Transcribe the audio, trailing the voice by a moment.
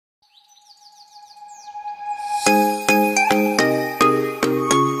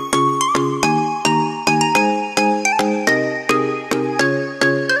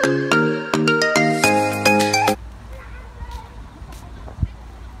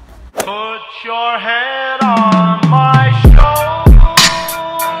Put your head on my shoulder.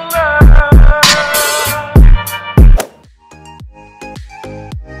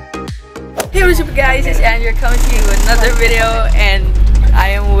 Hey, what's up guys, it's Andrea coming to you with another video, and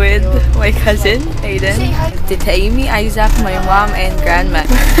I am with my cousin, Aiden, Tita Amy, Isaac, my mom, and grandma.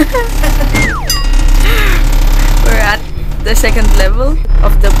 We're at the second level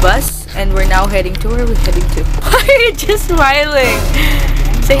of the bus, and we're now heading to where we're heading to. Why are you just smiling?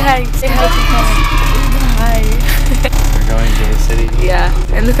 Say hi. Say hi to mom. Hi. We're going to the city. Yeah,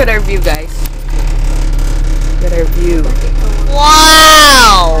 and look at our view, guys. Look at our view.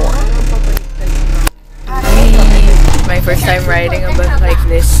 Wow! My first time riding a bus like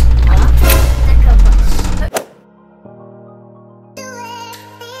this.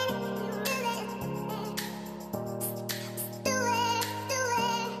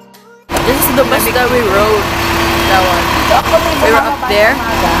 This is the bus that we rode. That one. We were up there.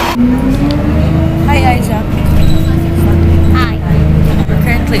 Hi, Isaac. Hi. We're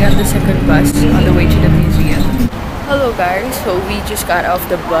currently on the second bus on the way to the museum. Hello guys, so we just got off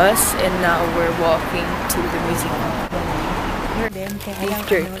the bus and now we're walking to the museum. Beef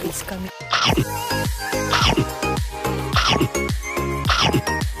jerky is coming.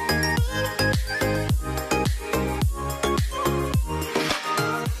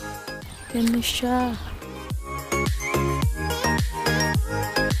 Ganda siya.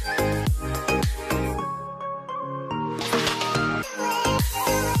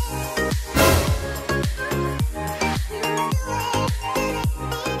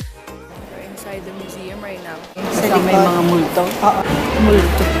 Inside the museum right now. Sa may mga multo.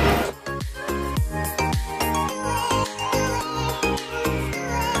 Multo.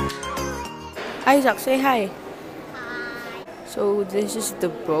 Isaac, say hi. So this is the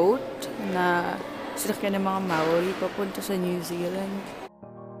boat na sinakyan ng mga Maori papunta sa New Zealand.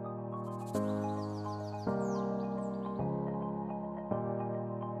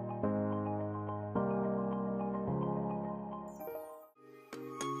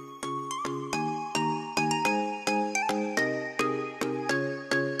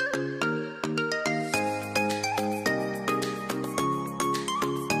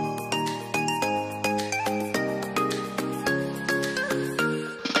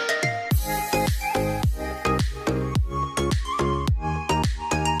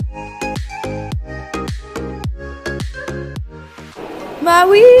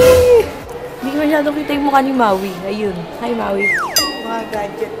 Maui! Hindi ko masyadong kita yung mukha ni Maui. Ayun. Hi, Maui. Mga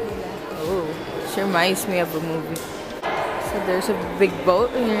gadget nila. Oh, this reminds me of a movie. So there's a big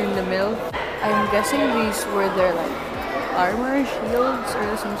boat here in the middle. I'm guessing these were their like armor, shields,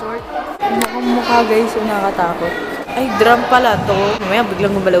 or some sort. Mukhang mukha guys, so nakakatakot. Ay, drum pala to. Mamaya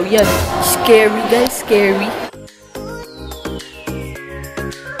biglang gumalaw yan. Scary guys, scary.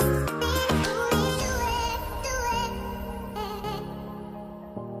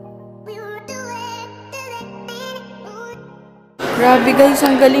 Grabe guys,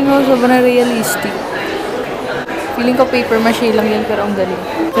 ang galing oh. Sobrang realistic. Feeling ko paper mache lang yan, pero ang galing.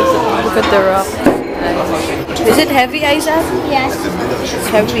 Look at the rock. Is it heavy, Isaac? Yes.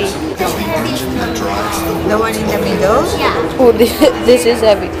 It's heavy. The one in the middle? Yeah. Oh, this is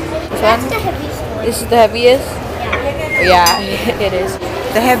heavy. This one? That's the heaviest. This is the heaviest? Yeah, it is.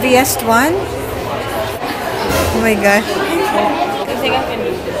 The heaviest one? Oh my gosh. I think I can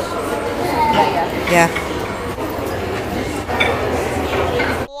do this. Yeah.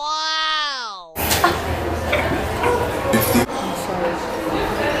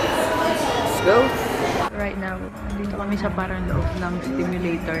 Go. Right now, dito kami sa parang loob ng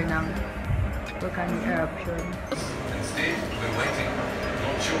stimulator ng volcanic eruption. Instead, we're waiting,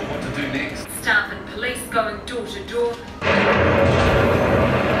 not sure what to do next. Staff and police going door to door.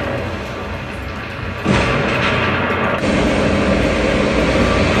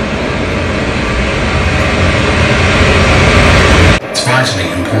 It's vitally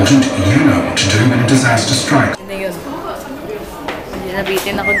important you know what to do when a disaster strikes. Ano yun? Hindi,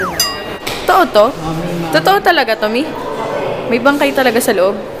 nabitin ako dun. Totoo to? Totoo talaga, Tommy? May bangkay talaga sa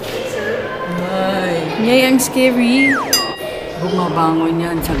loob? Ay. Yay, ang scary. Bumabangon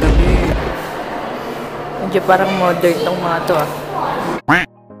yan sa gabi. Medyo parang modern tong mga to ah.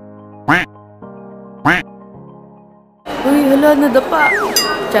 Uy, hala, nadapa.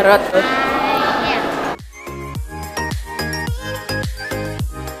 Charot.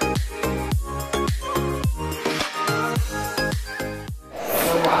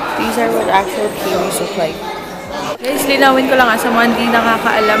 These are what actual kiwis look like. Guys, linawin ko lang sa mga hindi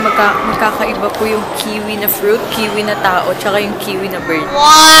nakakaalam, magkakaiba po yung kiwi na fruit, kiwi na tao, tsaka yung kiwi na bird.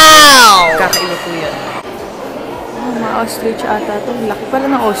 Wow! Magkakaiba po yun. Oh, ostrich ata to. Laki pala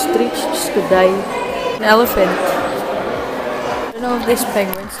ng ostrich. Just to die. An elephant. I don't know if this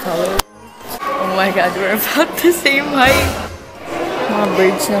penguin's taller. Oh my god, we're about the same height. Mga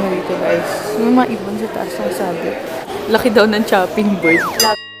birds naman dito, guys. May mga ibon sa taas ng sabi. Laki daw ng chopping bird.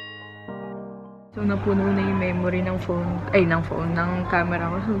 So, napuno na yung memory ng phone. Ay, ng camera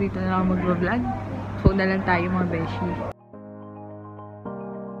ko. So, dito na ako mag-vlog. Phone na lang tayo, mga beshi.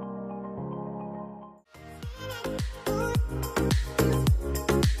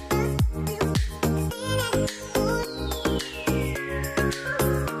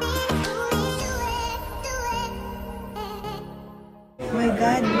 Oh my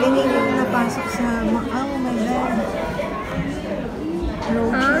God, ganyan yung napasok sa Macau. Oh my God.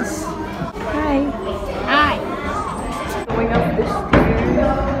 Roaches. Hi! Hi. Going up the stairs.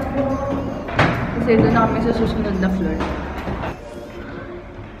 Kasi doon na kami sa susunod na floor.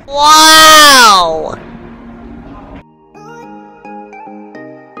 Wow!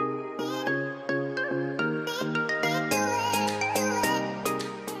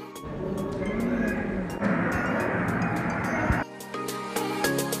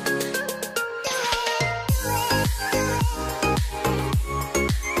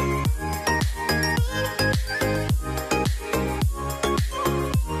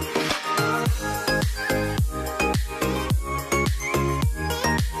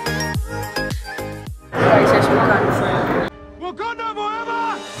 Prices we confirm. Wakanda forever!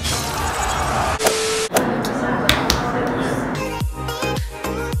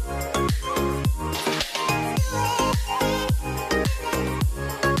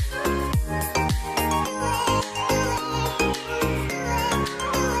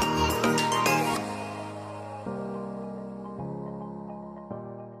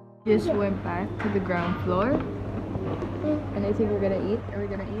 Just went back to the ground floor. And I think we're gonna eat. Are we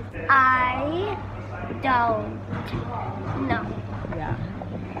gonna eat? I don't know. Yeah.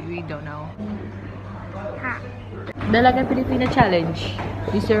 We don't know. Ha. Dalagang Pilipina challenge.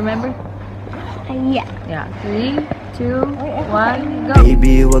 Do you still remember? Yeah. Yeah. 3, 2, 1, go!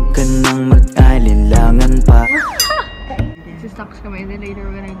 Baby, wag ka nang mag-alinlangan pa. Stocks kami, and then later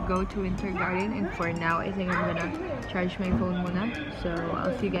we're gonna go to Winter Garden, and for now I think I'm gonna charge my phone muna. So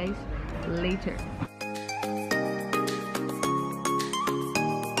I'll see you guys later.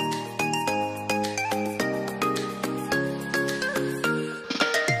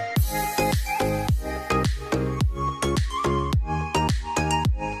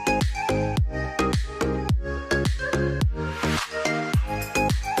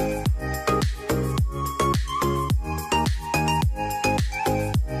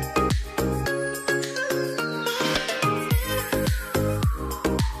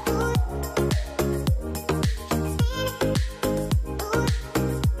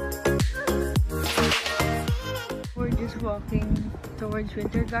 Walking towards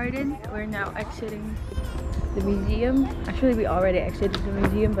Winter Garden. We're now exiting the museum. Actually, we already exited the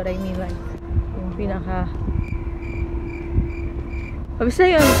museum, but I mean like yung pinaka... Basta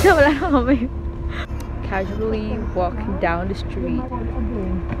yun, wala na kami. Casually walking down the street.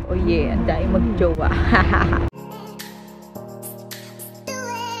 Oh yeah, ang dahil mag-jowa.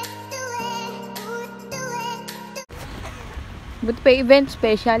 But pa event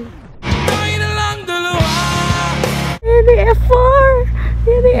special. The F4!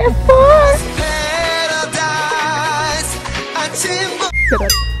 The F4!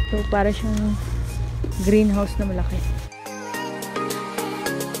 Sarap. So, para siyang greenhouse na malaki.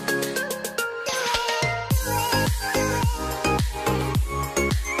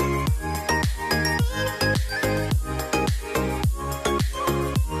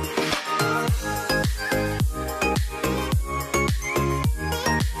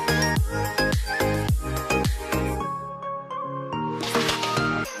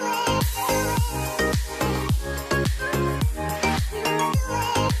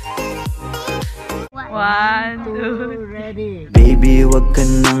 One, two, Ready. Baby, wag ka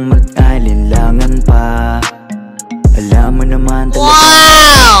nang mag-alinlangan pa. Alam mo naman talaga.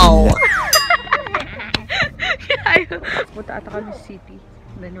 Wow! Punta ata kami sa city.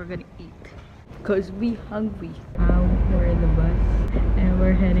 Then we're gonna eat. Cause we hungry. We're in the bus. And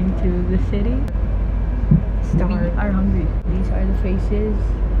we're heading to the city. We are hungry. These are the faces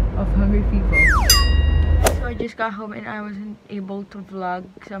of hungry people. So I just got home and I wasn't able to vlog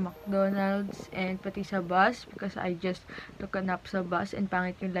sa McDonald's and pati sa bus because I just took a nap sa bus and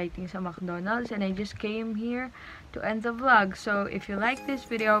pangit yung lighting sa McDonald's, and I just came here to end the vlog. So if you like this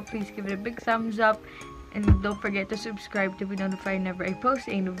video, please give it a big thumbs up and don't forget to subscribe to be notified whenever I post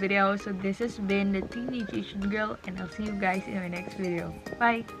a new video. So this has been the Teenage Asian Girl, and I'll see you guys in my next video.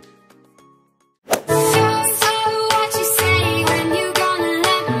 Bye!